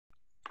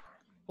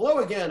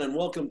Hello again, and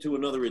welcome to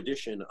another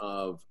edition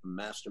of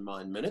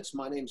MasterMind Minutes.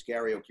 My name's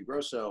Gary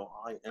Occhigrosso.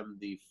 I am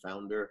the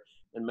founder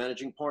and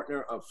managing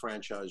partner of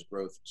Franchise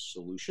Growth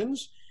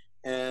Solutions.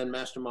 And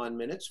MasterMind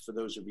Minutes, for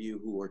those of you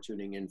who are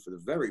tuning in for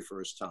the very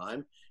first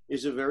time,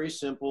 is a very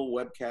simple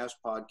webcast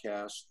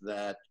podcast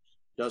that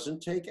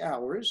doesn't take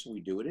hours. We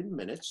do it in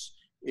minutes.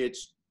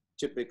 It's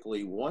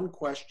typically one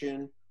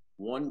question,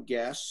 one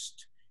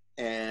guest,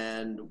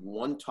 and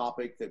one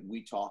topic that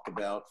we talk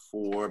about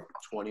for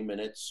 20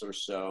 minutes or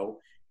so.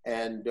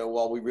 And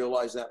while we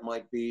realize that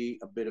might be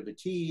a bit of a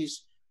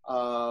tease,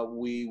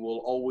 we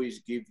will always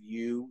give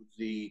you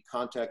the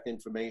contact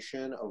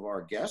information of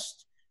our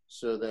guest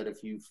so that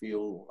if you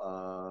feel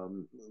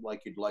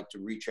like you'd like to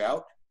reach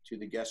out to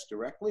the guest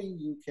directly,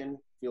 you can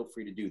feel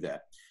free to do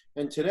that.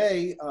 And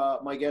today,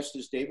 my guest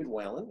is David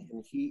Whalen,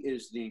 and he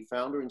is the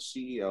founder and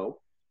CEO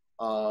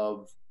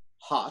of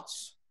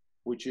HOTS,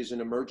 which is an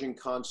emerging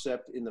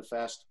concept in the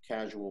fast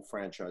casual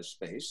franchise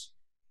space.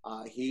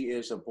 He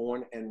is a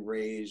born and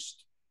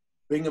raised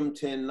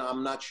Binghamton,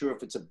 I'm not sure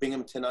if it's a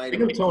Binghamtonite.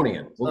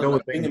 Binghamtonian. We'll go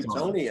with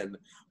Binghamtonian.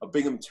 A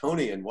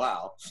Binghamtonian,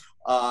 wow.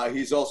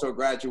 He's also a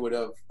graduate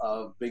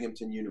of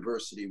Binghamton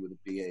University with a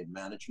BA in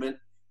management.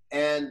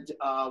 And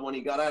when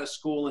he got out of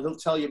school, and he'll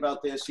tell you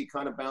about this, he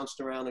kind of bounced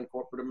around in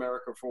corporate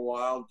America for a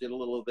while, did a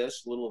little of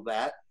this, a little of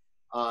that.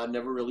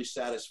 Never really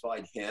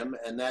satisfied him.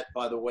 And that,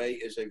 by the way,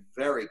 is a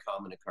very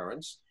common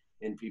occurrence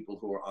in people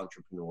who are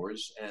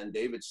entrepreneurs. And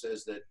David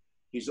says that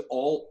he's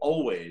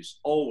always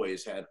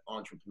had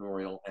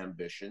entrepreneurial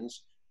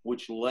ambitions,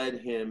 which led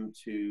him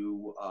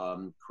to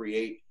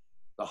create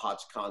the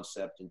HOTS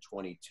concept in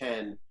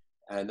 2010.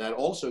 And that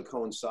also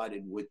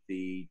coincided with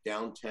the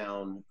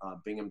downtown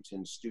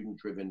Binghamton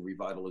student-driven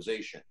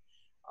revitalization.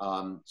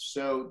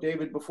 So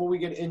David, before we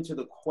get into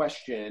the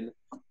question,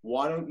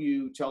 why don't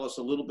you tell us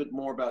a little bit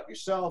more about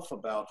yourself,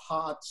 about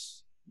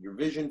HOTS, your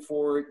vision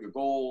for it, your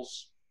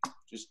goals?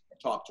 Just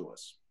talk to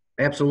us.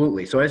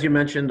 Absolutely. So as you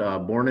mentioned,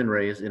 born and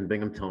raised in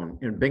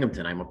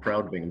Binghamton. I'm a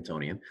proud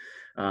Binghamtonian.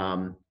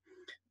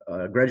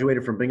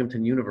 Graduated from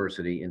Binghamton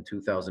University in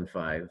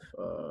 2005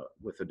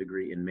 with a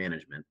degree in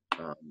management.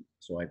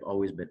 So I've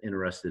always been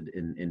interested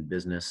in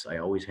business. I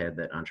always had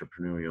that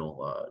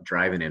entrepreneurial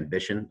drive and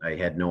ambition. I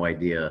had no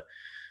idea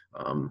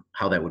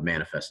how that would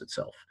manifest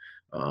itself.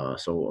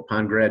 So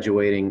upon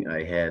graduating,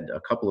 I had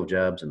a couple of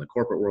jobs in the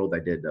corporate world. I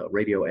did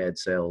radio ad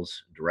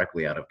sales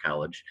directly out of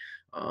college.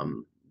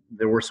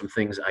 There were some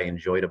things I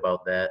enjoyed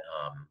about that,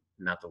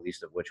 not the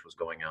least of which was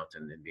going out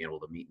and being able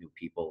to meet new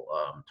people,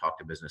 talk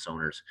to business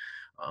owners,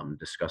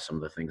 discuss some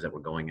of the things that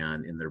were going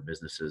on in their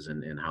businesses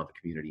and how the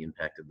community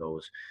impacted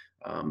those.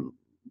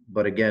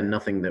 But again,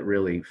 nothing that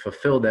really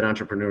fulfilled that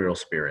entrepreneurial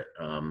spirit.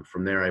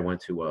 From there, I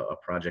went to a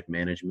project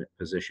management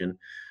position.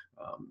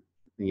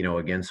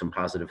 Again, some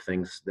positive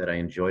things that I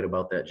enjoyed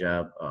about that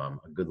job,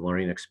 a good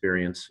learning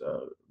experience.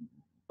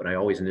 But I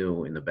always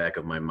knew in the back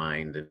of my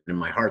mind and in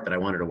my heart that I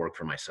wanted to work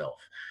for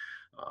myself.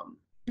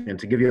 And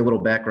to give you a little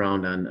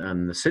background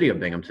on the city of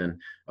Binghamton,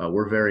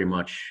 we're very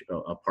much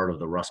a part of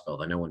the Rust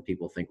Belt. I know when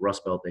people think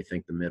Rust Belt, they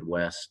think the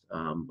Midwest,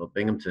 but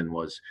Binghamton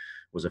was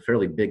a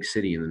fairly big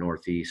city in the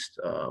Northeast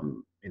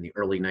in the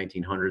early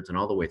 1900s and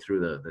all the way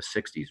through the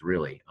 60s,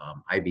 really.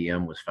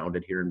 IBM was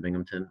founded here in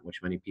Binghamton,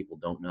 which many people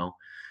don't know.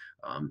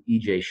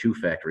 EJ Shoe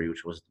Factory,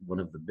 which was one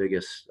of the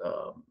biggest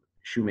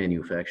shoe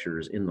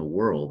manufacturers in the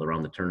world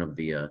around the turn of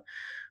the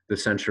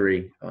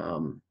century,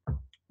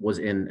 was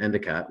in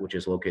Endicott, which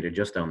is located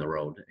just down the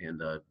road.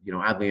 And,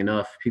 oddly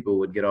enough, people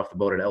would get off the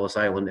boat at Ellis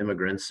Island,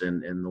 immigrants,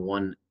 and the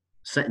one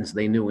sentence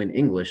they knew in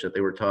English that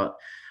they were taught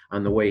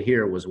on the way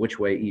here was, "Which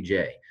way,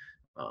 EJ?"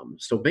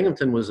 So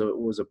Binghamton was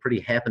a pretty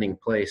happening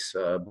place,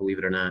 believe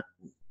it or not,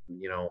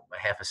 a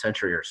half a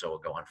century or so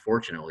ago.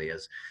 Unfortunately,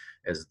 as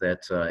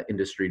that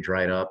industry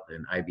dried up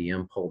and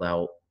IBM pulled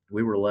out,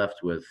 we were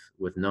left with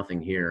nothing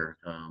here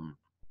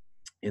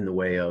in the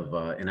way of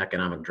an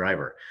economic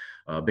driver.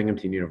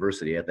 Binghamton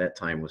University at that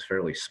time was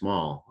fairly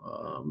small,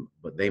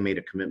 but they made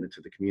a commitment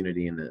to the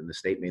community, and the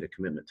state made a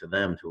commitment to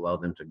them to allow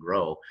them to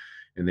grow.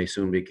 And they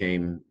soon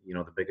became,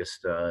 the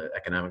biggest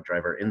economic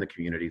driver in the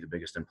community, the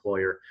biggest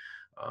employer,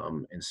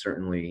 and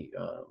certainly,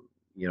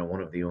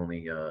 one of the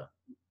only,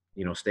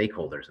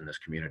 stakeholders in this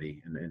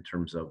community in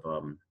terms of,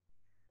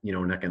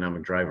 an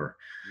economic driver.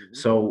 Mm-hmm.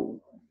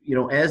 So,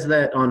 as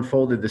that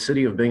unfolded, the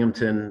city of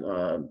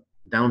Binghamton,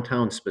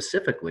 downtown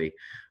specifically,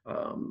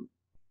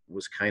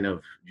 was kind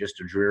of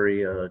just a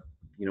dreary,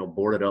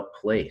 boarded up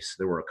place.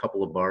 There were a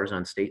couple of bars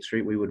on State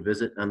Street we would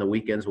visit on the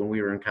weekends when we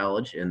were in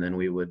college, and then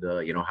we would,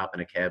 hop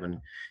in a cab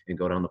and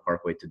go down the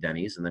Parkway to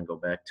Denny's and then go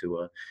back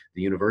to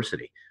the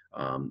university.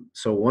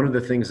 So one of the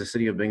things the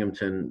city of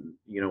Binghamton,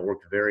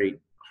 worked very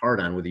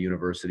hard on with the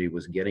university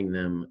was getting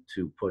them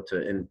to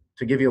and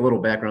to give you a little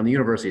background, the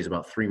university is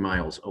about 3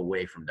 miles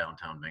away from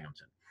downtown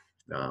Binghamton.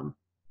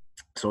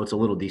 So it's a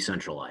little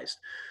decentralized.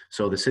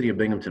 So the city of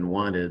Binghamton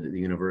wanted the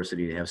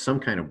university to have some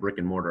kind of brick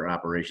and mortar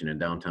operation in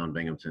downtown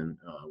Binghamton,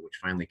 which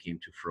finally came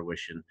to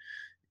fruition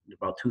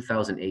about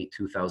 2008,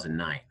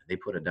 2009. They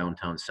put a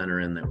downtown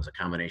center in that was a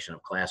combination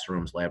of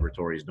classrooms,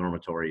 laboratories,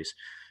 dormitories.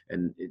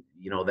 And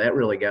that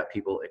really got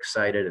people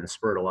excited and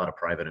spurred a lot of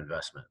private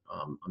investment.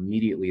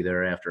 Immediately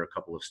thereafter, a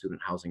couple of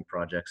student housing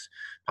projects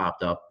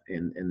popped up,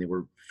 and they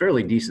were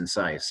fairly decent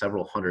size,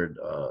 several hundred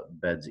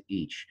beds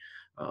each.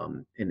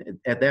 And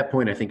at that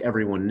point, I think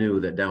everyone knew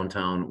that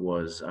downtown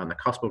was on the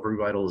cusp of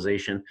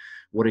revitalization.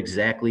 What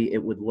exactly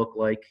it would look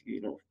like,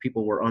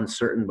 people were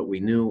uncertain, but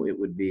we knew it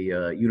would be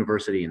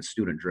university and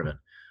student driven.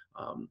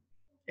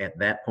 At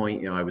that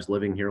point, I was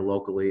living here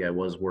locally. I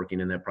was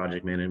working in that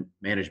project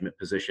management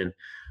position.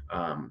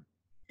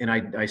 And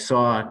I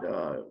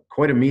saw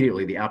quite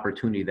immediately the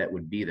opportunity that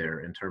would be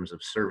there in terms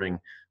of serving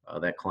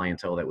that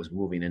clientele that was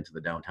moving into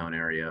the downtown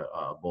area,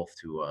 both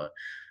to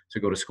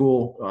go to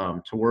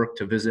school, to work,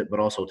 to visit, but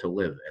also to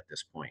live at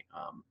this point.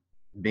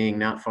 Being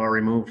not far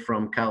removed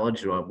from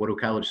college, what do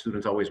college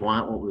students always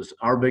want? What was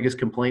our biggest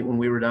complaint when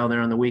we were down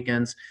there on the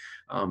weekends?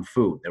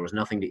 Food. There was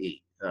nothing to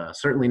eat.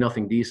 Certainly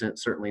nothing decent,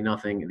 certainly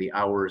nothing the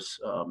hours,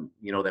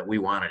 that we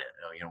wanted it.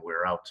 We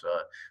were out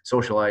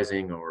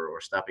socializing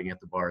or stopping at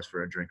the bars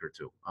for a drink or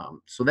two.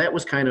 So that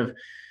was kind of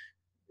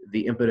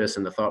the impetus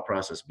and the thought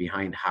process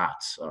behind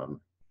HOTS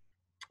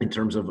in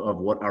terms of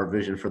what our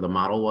vision for the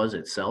model was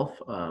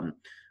itself.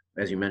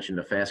 As you mentioned,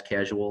 a fast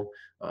casual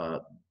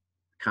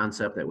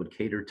concept that would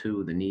cater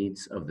to the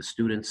needs of the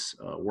students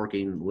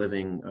working,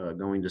 living,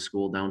 going to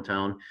school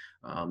downtown,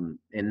 and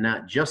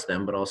not just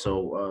them, but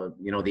also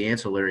the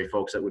ancillary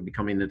folks that would be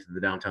coming into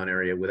the downtown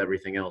area with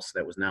everything else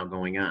that was now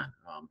going on.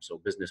 So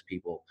business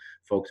people,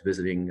 folks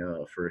visiting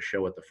for a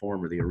show at the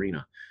Forum or the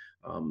Arena.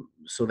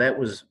 So that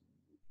was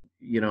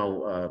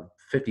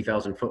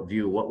 50,000 foot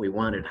view what we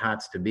wanted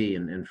HOTS to be,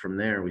 and from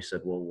there we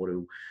said, well, what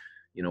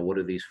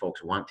do these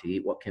folks want to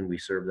eat? What can we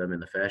serve them in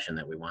the fashion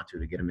that we want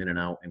to get them in and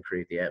out and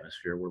create the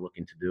atmosphere we're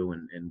looking to do?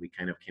 And we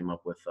kind of came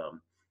up with,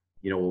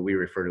 what we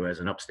refer to as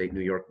an upstate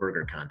New York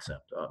burger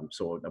concept.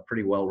 So a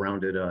pretty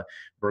well-rounded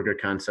burger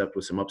concept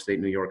with some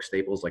upstate New York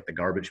staples like the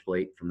garbage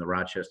plate from the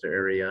Rochester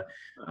area,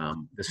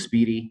 the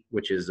Speedy,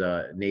 which is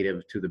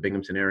native to the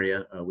Binghamton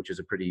area, which is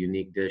a pretty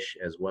unique dish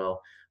as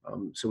well.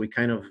 So we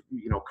kind of,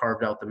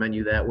 carved out the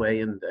menu that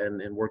way and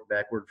worked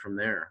backward from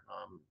there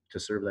to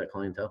serve that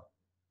clientele.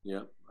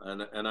 Yeah,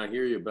 and I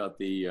hear you about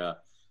the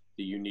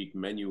unique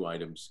menu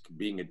items.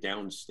 Being a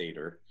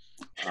downstater,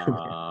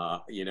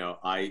 I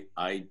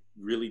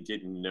really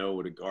didn't know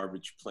what a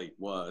garbage plate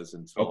was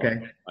until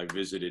I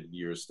visited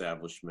your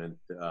establishment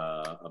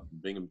up in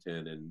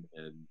Binghamton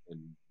and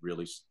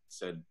really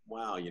said,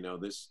 wow,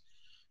 this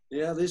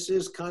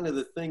is kind of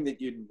the thing that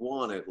you'd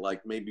want at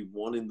like maybe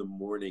 1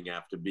 a.m.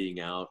 after being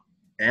out.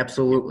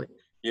 Absolutely.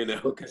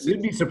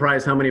 You'd be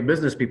surprised how many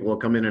business people will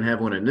come in and have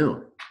one at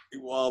noon.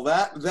 Well,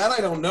 that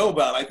I don't know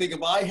about. I think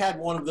if I had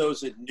one of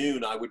those at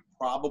noon, I would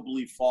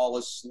probably fall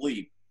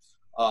asleep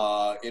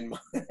at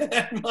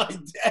my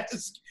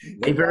desk.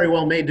 They very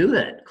well may do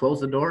that.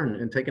 Close the door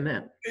and take a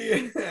nap.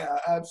 Yeah,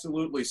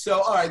 absolutely.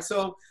 So, all right.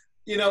 So,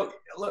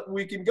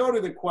 we can go to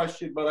the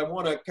question, but I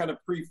want to kind of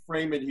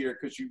pre-frame it here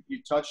because you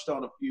touched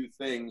on a few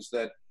things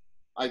that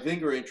I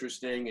think are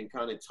interesting and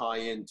kind of tie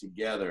in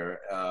together.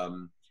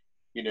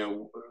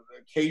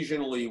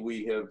 Occasionally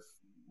we have,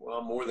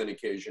 well, more than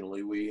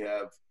occasionally, we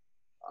have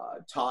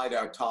tied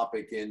our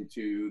topic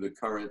into the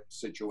current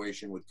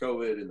situation with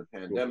COVID and the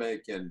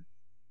pandemic, and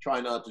try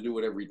not to do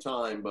it every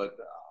time, but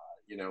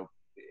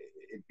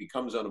it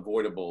becomes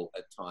unavoidable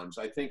at times.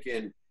 I think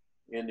in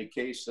the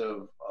case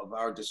of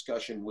our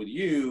discussion with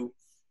you,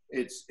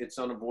 it's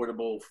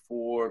unavoidable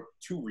for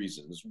two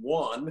reasons.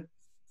 One,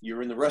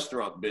 you're in the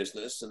restaurant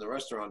business, and the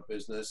restaurant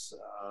business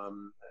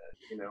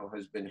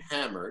has been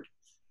hammered.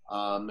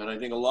 And I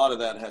think a lot of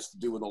that has to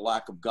do with a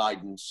lack of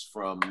guidance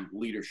from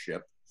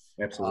leadership.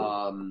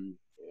 Absolutely.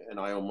 And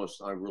I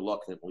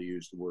reluctantly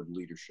use the word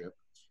leadership.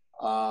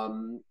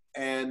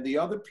 And the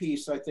other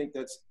piece, I think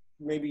that's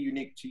maybe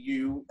unique to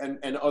you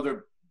and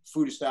other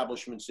food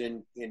establishments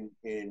in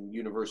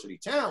university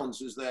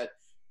towns, is that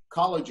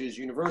colleges,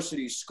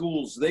 universities,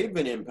 schools, they've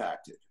been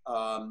impacted.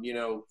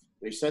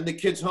 They send the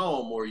kids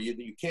home, or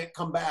you can't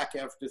come back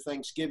after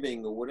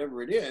Thanksgiving or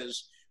whatever it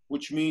is,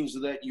 which means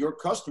that your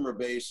customer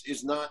base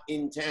is not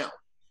in town.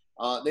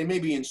 They may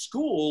be in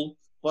school,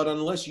 but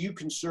unless you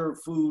can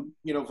serve food,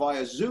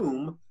 via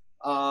Zoom,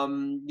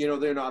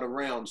 they're not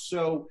around.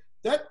 So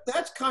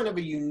that's kind of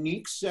a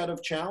unique set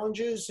of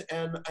challenges,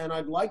 and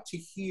I'd like to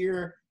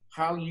hear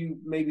how you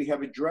maybe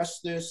have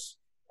addressed this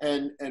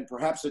and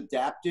perhaps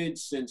adapted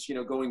since,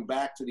 going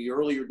back to the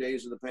earlier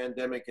days of the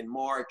pandemic in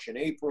March and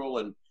April,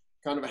 and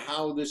kind of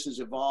how this has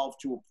evolved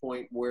to a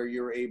point where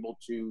you're able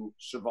to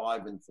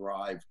survive and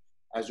thrive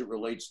as it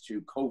relates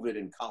to COVID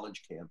and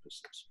college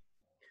campuses.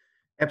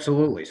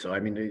 Absolutely. So,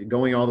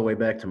 going all the way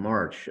back to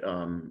March,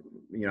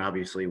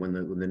 obviously when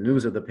the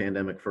news of the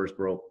pandemic first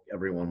broke,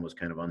 everyone was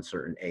kind of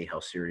uncertain, A, how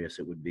serious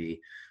it would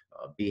be,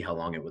 B, how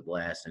long it would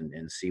last,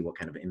 and C, what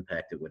kind of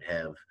impact it would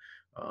have,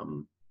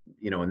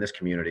 in this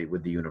community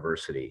with the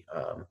university.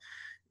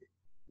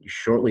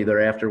 Shortly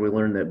thereafter, we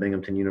learned that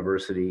Binghamton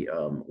University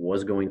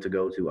was going to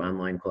go to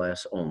online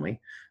class only.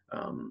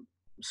 Um,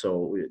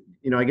 so,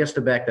 I guess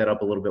to back that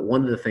up a little bit,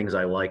 one of the things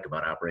I like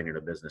about operating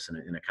a business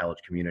in a college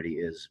community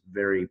is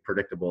very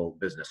predictable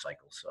business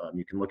cycles.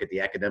 You can look at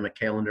the academic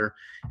calendar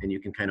and you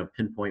can kind of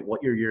pinpoint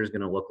what your year is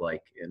going to look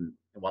like. And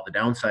while the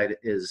downside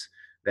is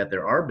that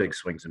there are big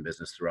swings in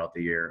business throughout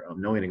the year,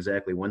 knowing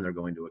exactly when they're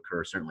going to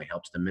occur certainly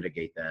helps to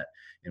mitigate that,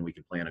 and we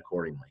can plan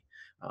accordingly.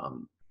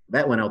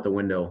 That went out the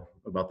window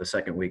about the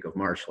second week of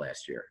March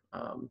last year.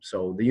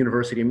 So the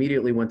university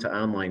immediately went to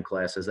online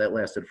classes. That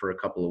lasted for a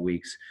couple of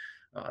weeks.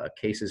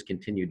 Cases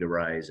continued to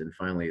rise, and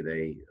finally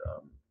they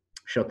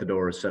shut the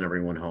doors, sent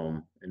everyone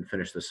home, and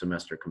finished the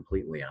semester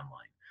completely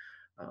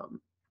online.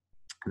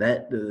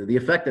 The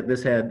effect that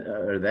this had,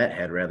 or that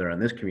had rather, on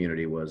this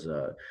community was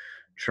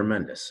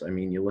tremendous. I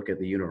mean, you look at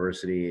the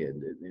university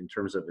in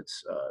terms of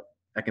its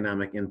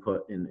economic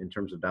input, in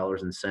terms of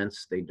dollars and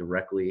cents, they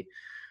directly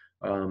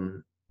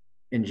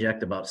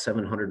inject about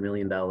 $700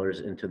 million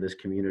into this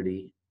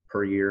community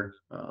per year.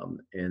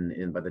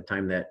 And by the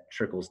time that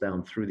trickles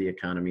down through the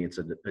economy,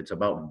 it's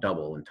about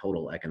double in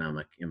total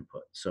economic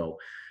input. So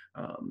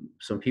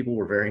some people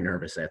were very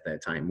nervous at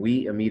that time.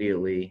 We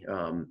immediately,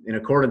 in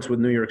accordance with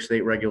New York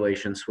State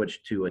regulations,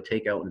 switched to a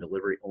takeout and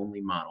delivery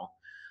only model.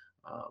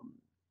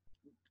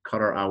 Cut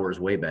our hours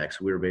way back.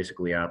 So we were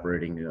basically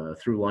operating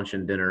through lunch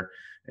and dinner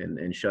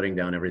and shutting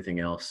down everything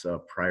else.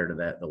 Prior to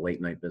that, the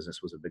late night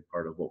business was a big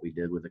part of what we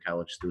did with the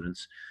college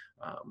students.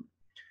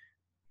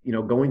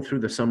 Going through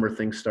the summer,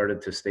 things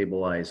started to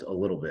stabilize a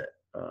little bit.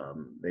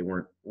 They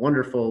weren't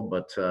wonderful,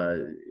 but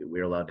we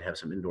were allowed to have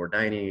some indoor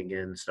dining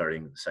again,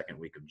 starting the second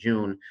week of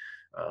June.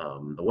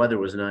 The weather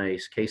was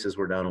nice. Cases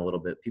were down a little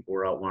bit. People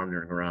were out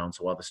wandering around.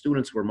 So while the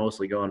students were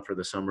mostly gone for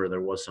the summer,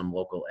 there was some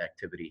local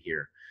activity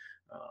here.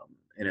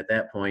 And at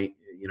that point,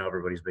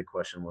 everybody's big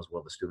question was,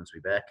 will the students be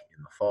back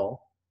in the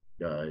fall?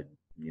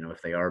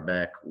 If they are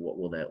back, what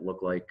will that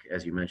look like?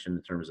 As you mentioned,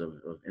 in terms of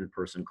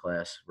in-person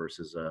class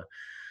versus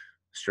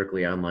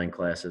strictly online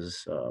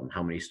classes,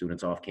 how many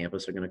students off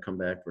campus are going to come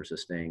back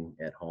versus staying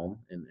at home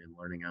and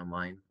learning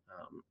online.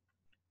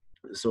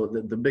 So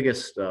the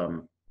biggest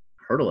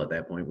hurdle at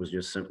that point was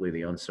just simply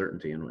the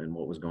uncertainty and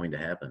what was going to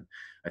happen.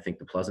 I think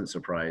the pleasant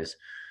surprise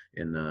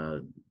in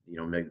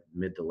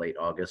mid to late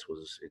August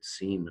was it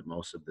seemed that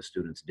most of the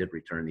students did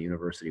return. The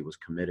university was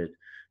committed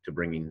to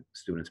bringing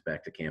students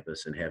back to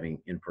campus and having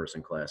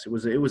in-person class. It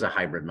was a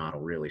hybrid model,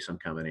 really, some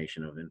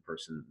combination of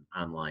in-person,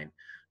 online.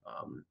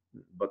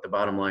 But the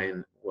bottom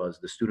line was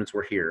the students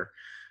were here.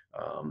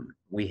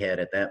 We had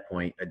at that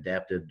point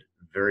adapted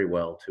very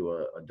well to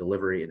a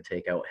delivery and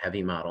takeout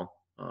heavy model.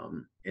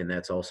 And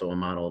that's also a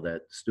model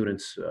that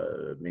students,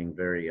 being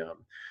very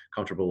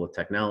comfortable with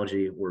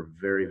technology, were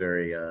very,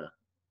 very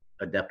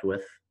adept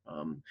with.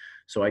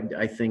 So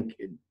I think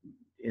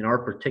in our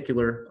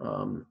particular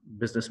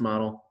business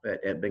model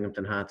at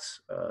Binghamton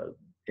Hots,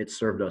 it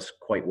served us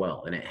quite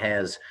well, and it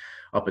has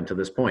up until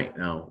this point.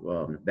 Now,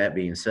 that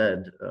being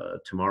said,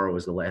 tomorrow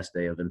is the last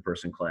day of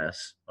in-person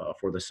class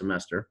for the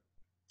semester.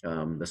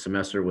 The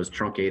semester was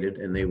truncated,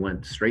 and they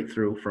went straight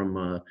through from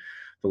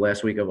the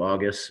last week of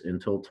August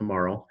until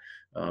tomorrow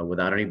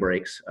without any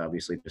breaks,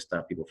 obviously to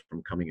stop people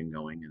from coming and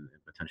going and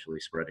potentially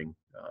spreading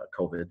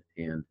COVID.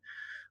 And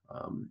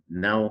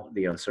now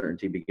the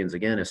uncertainty begins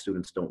again as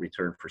students don't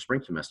return for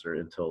spring semester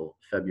until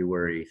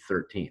February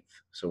 13th.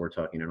 So we're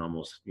talking an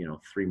almost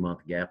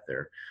 3-month gap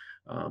there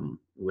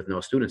with no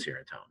students here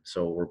in town.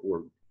 So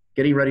we're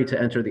getting ready to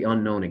enter the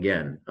unknown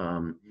again.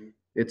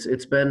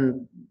 It's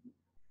been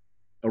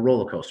a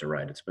roller coaster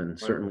ride. It's been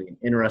certainly an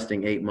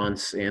interesting 8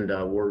 months, and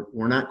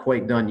we're not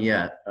quite done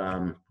yet.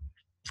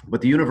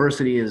 But the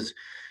university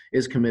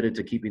is committed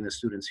to keeping the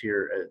students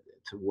here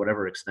to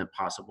whatever extent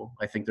possible.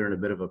 I think they're in a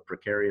bit of a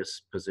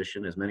precarious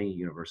position, as many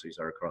universities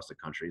are across the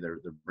country. They're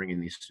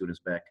bringing these students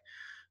back,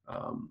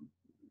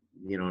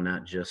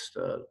 not just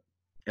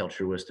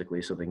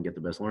altruistically so they can get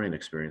the best learning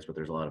experience, but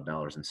there's a lot of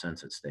dollars and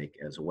cents at stake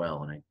as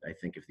well. And I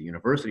think if the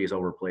universities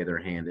overplay their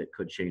hand, it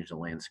could change the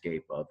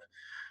landscape of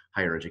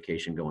higher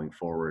education going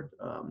forward,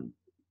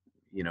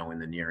 in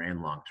the near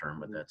and long term,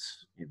 but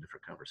that's a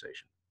different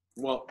conversation.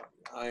 Well,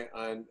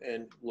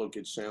 and look,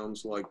 it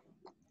sounds like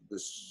the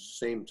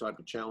same type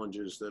of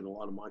challenges that a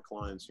lot of my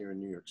clients here in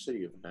New York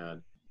City have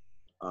had.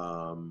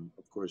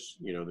 Of course,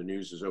 the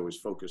news is always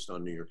focused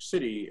on New York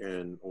City,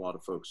 and a lot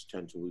of folks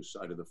tend to lose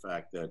sight of the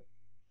fact that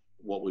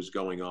what was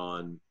going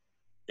on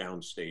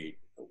downstate,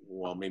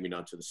 while maybe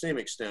not to the same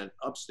extent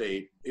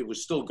upstate, it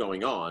was still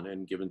going on,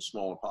 and given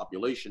smaller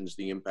populations,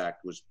 the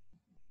impact was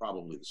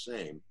probably the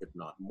same, if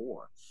not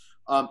more.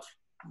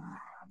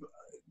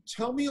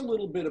 Tell me a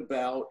little bit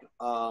about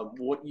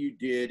what you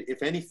did,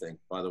 if anything,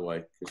 by the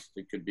way,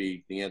 because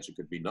the answer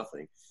could be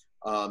nothing.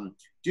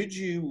 Did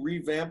you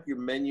revamp your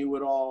menu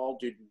at all?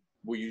 Did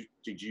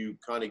you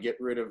kind of get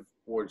rid of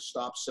or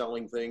stop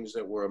selling things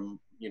that were,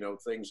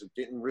 things that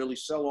didn't really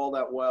sell all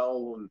that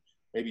well, and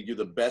maybe do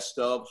the best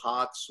of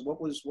hots?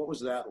 What was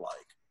that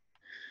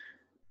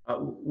like?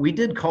 We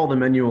did call the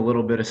menu a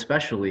little bit,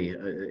 especially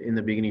in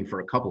the beginning, for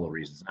a couple of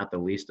reasons, not the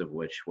least of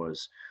which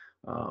was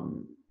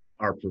um,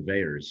 our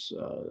purveyors.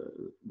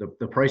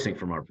 The pricing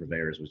from our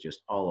purveyors was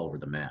just all over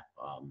the map.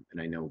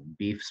 And I know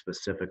beef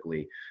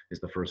specifically is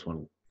the first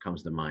one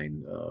comes to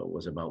mind,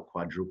 was about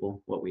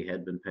quadruple what we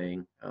had been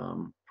paying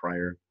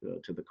prior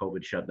to the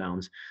COVID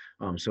shutdowns.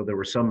 So there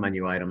were some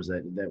menu items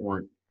that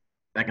weren't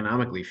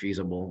economically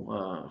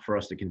feasible for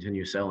us to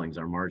continue selling.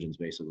 Our margins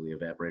basically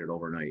evaporated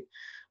overnight.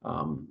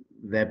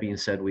 That being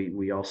said,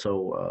 we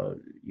also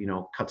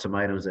cut some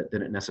items that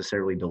didn't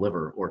necessarily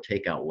deliver or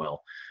take out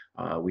well.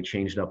 We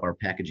changed up our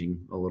packaging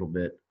a little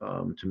bit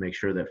to make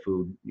sure that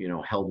food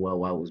held well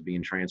while it was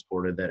being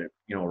transported, that it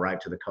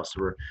arrived to the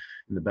customer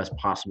in the best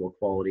possible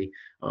quality.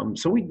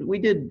 So we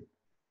did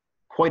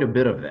quite a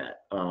bit of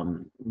that.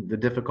 The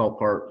difficult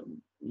part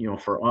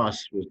for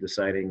us was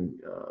deciding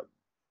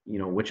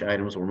which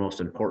items were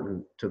most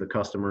important to the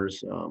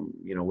customers,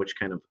 which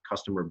kind of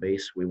customer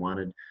base we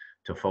wanted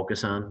to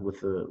focus on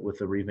with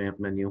the revamped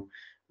menu.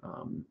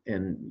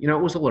 And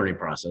it was a learning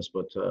process,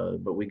 but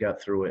we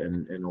got through it,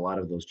 and a lot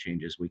of those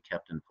changes we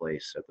kept in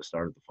place at the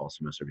start of the fall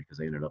semester because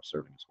they ended up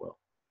serving us well.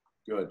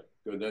 Good.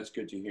 That's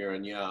good to hear.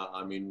 And yeah,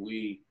 I mean,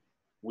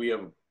 we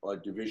have a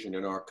division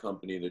in our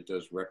company that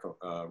does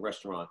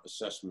restaurant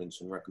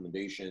assessments and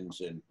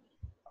recommendations, and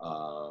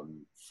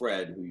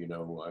Fred,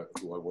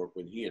 who I work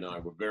with, he and I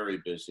were very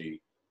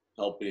busy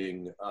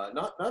helping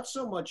not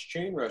so much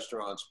chain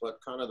restaurants, but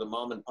kind of the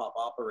mom and pop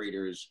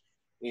operators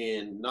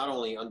in not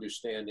only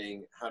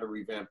understanding how to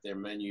revamp their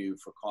menu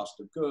for cost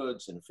of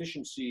goods and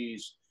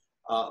efficiencies,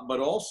 but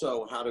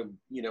also how to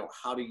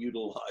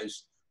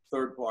utilize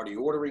third-party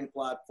ordering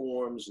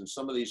platforms and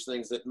some of these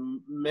things that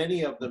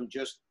many of them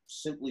just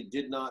simply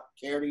did not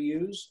care to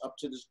use up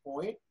to this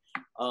point,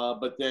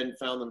 but then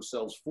found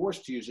themselves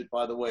forced to use it.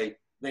 By the way,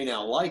 they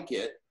now like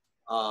it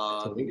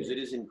because it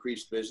is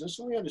increased business,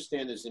 and we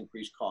understand there's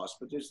increased cost,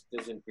 but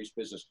there's increased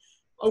business.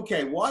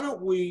 Okay, why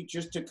don't we,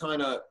 just to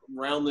kind of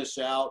round this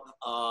out,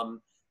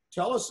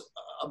 tell us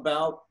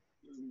about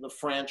the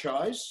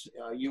franchise.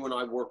 You and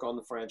I work on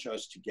the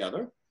franchise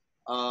together.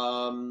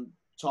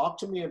 Talk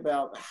to me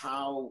about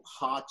how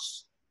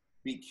HOTS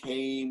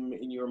became,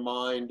 in your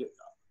mind,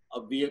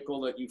 a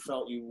vehicle that you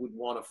felt you would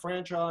want to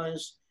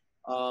franchise,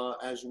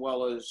 as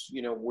well as,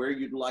 where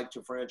you'd like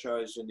to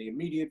franchise in the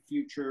immediate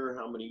future,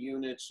 how many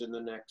units in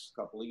the next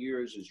couple of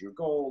years is your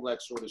goal,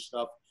 that sort of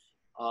stuff.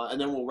 And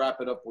then we'll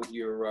wrap it up with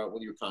your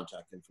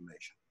contact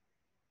information.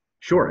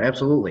 Sure,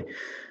 absolutely.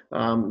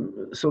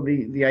 So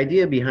the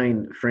idea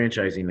behind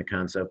franchising the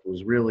concept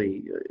was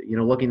really,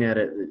 looking at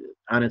it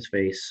on its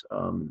face,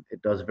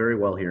 it does very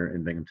well here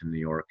in Binghamton, New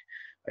York.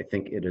 I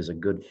think it is a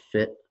good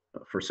fit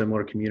for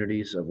similar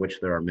communities, of which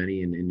there are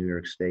many in New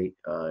York State,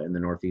 in the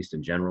Northeast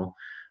in general.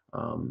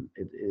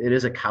 It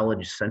is a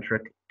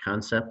college-centric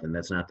concept, and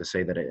that's not to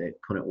say that it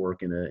couldn't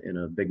work in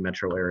a big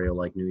metro area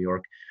like New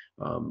York.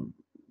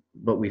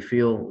 But we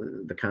feel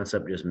the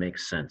concept just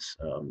makes sense.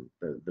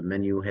 The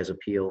menu has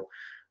appeal.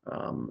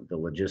 The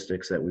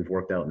logistics that we've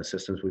worked out and the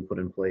systems we put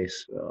in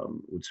place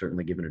would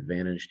certainly give an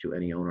advantage to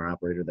any owner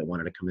operator that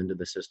wanted to come into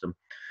the system.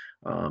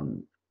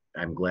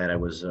 I'm glad I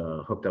was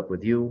hooked up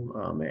with you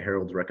at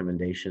Harold's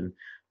recommendation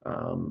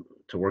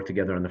to work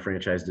together on the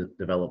franchise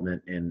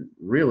development. And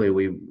really,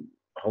 we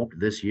hope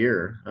this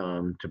year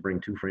to bring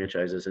 2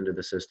 franchises into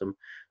the system.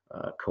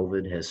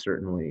 COVID has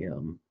certainly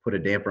put a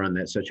damper on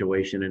that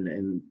situation.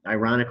 And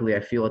ironically, I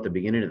feel at the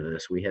beginning of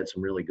this, we had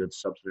some really good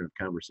substantive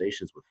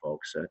conversations with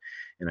folks.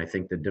 And I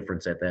think the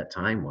difference at that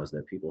time was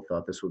that people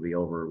thought this would be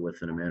over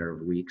within a matter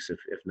of weeks,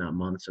 if not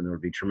months, and there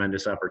would be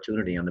tremendous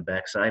opportunity on the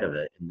backside of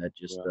it. And that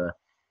just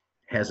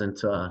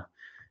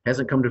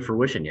hasn't come to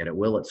fruition yet. It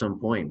will at some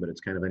point, but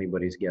it's kind of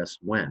anybody's guess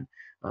when.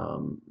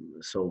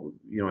 So,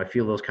 I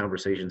feel those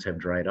conversations have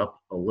dried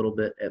up a little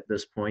bit at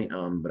this point,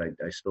 but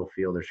I still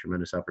feel there's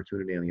tremendous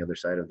opportunity on the other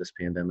side of this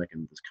pandemic,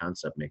 and this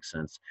concept makes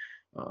sense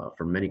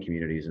for many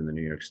communities in the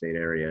New York State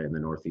area and the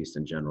Northeast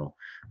in general.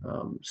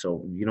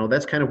 So,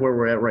 that's kind of where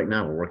we're at right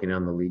now. We're working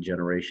on the lead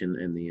generation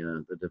and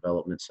the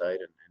development side,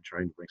 and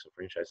trying to bring some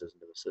franchises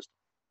into the system.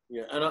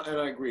 Yeah, and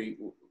I agree.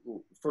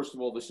 First of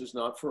all, this is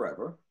not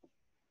forever.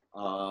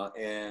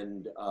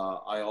 And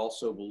I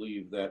also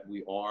believe that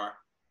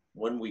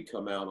when we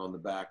come out on the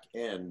back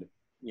end,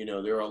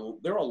 there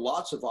are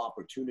lots of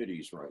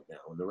opportunities right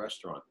now in the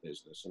restaurant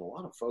business. And a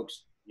lot of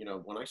folks,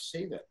 when I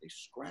say that, they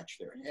scratch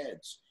their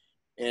heads.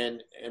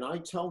 And I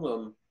tell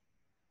them,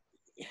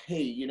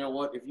 hey, you know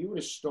what, if you were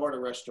to start a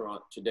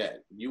restaurant today,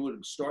 you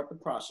would start the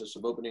process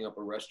of opening up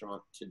a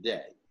restaurant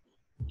today,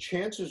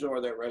 chances are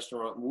that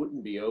restaurant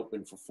wouldn't be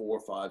open for 4,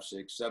 5,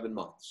 6, 7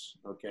 months.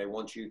 Okay.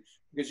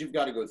 Because you've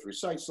got to go through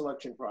site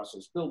selection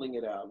process, building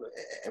it out,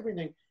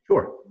 everything.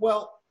 Sure.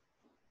 Well,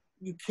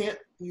 you can't,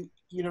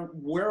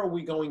 where are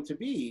we going to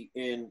be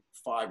in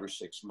 5 or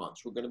 6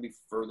 months? We're going to be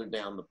further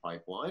down the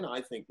pipeline. I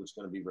think it's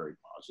going to be very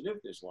positive.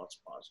 There's lots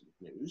of positive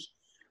news.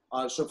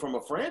 So from a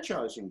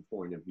franchising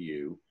point of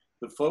view,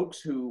 the folks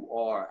who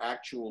are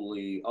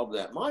actually of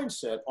that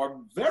mindset are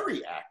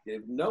very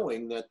active,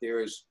 knowing that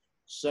there's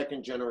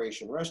second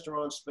generation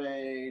restaurant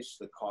space.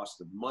 The cost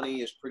of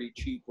money is pretty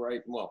cheap,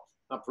 right? Well,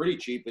 not pretty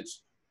cheap.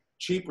 It's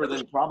cheaper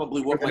than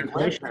probably what my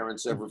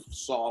grandparents ever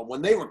saw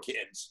when they were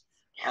kids.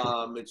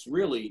 It's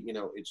really, you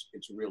know,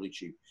 it's really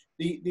cheap.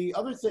 The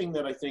other thing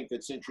that I think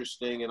that's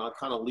interesting, and I'll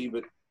kind of leave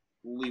it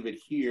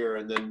here,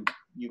 and then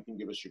you can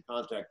give us your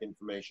contact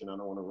information. I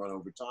don't want to run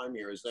over time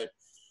here. Is that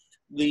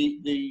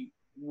the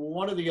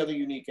one of the other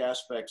unique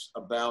aspects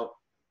about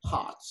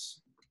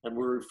HOTS, and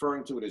we're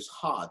referring to it as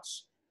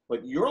HOTS,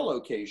 but your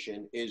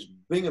location is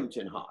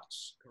Binghamton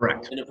HOTS.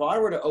 Correct. And if I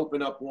were to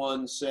open up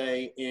one,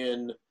 say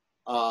in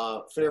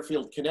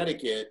Fairfield,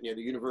 Connecticut, near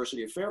the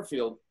University of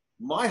Fairfield,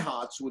 my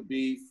HOTS would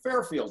be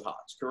Fairfield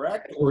HOTS,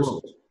 correct?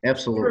 Absolutely. Or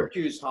Absolutely.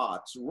 Syracuse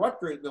HOTS,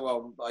 Rutgers,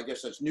 well, I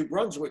guess that's New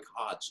Brunswick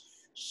HOTS.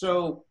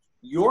 So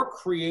you're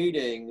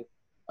creating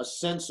a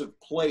sense of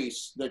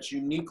place that's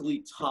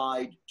uniquely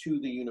tied to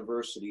the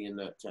university in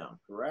that town,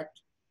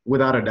 correct?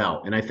 Without a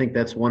doubt. And I think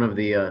that's one of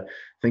the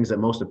things that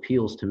most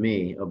appeals to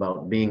me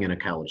about being in a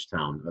college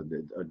town,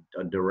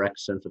 a direct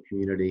sense of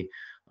community,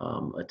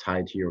 a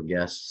tie to your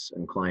guests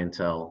and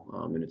clientele.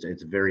 And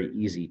it's very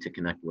easy to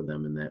connect with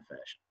them in that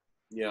fashion.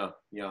 Yeah,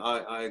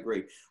 I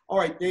agree. All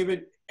right,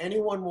 David,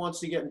 anyone wants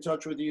to get in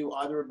touch with you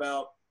either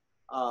about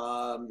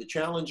the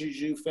challenges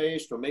you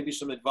faced, or maybe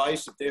some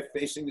advice if they're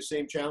facing the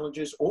same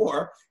challenges,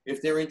 or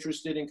if they're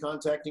interested in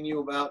contacting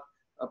you about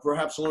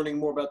perhaps learning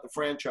more about the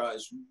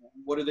franchise,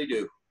 what do they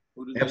do?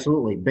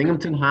 Absolutely.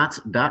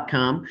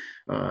 BinghamtonHots.com.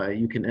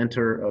 You can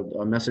enter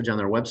a message on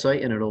their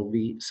website and it'll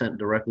be sent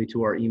directly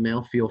to our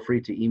email. Feel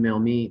free to email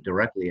me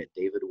directly at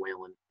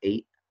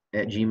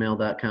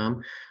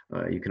davidwhalen8@gmail.com.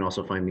 You can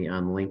also find me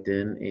on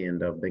LinkedIn, and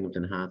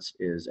Binghamton HOTS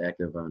is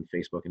active on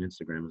Facebook and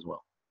Instagram as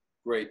well.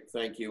 Great,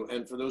 thank you.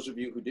 And for those of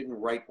you who didn't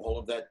write all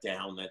of that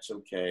down, that's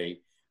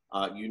okay.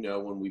 You know,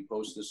 when we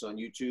post this on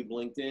YouTube,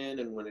 LinkedIn,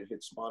 and when it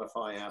hits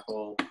Spotify,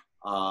 Apple,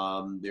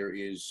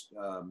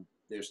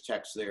 there's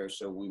text there,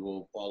 so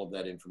all of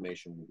that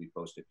information will be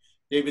posted.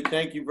 David,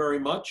 thank you very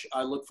much.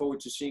 I look forward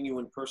to seeing you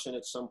in person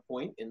at some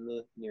point in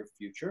the near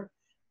future.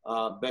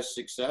 Best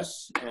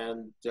success,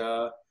 and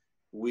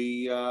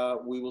we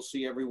will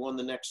see everyone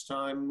the next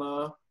time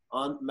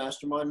on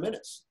MasterMind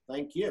Minutes.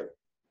 Thank you.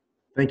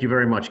 Thank you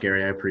very much,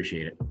 Gary. I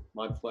appreciate it.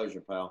 My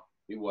pleasure, pal.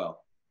 Be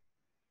well.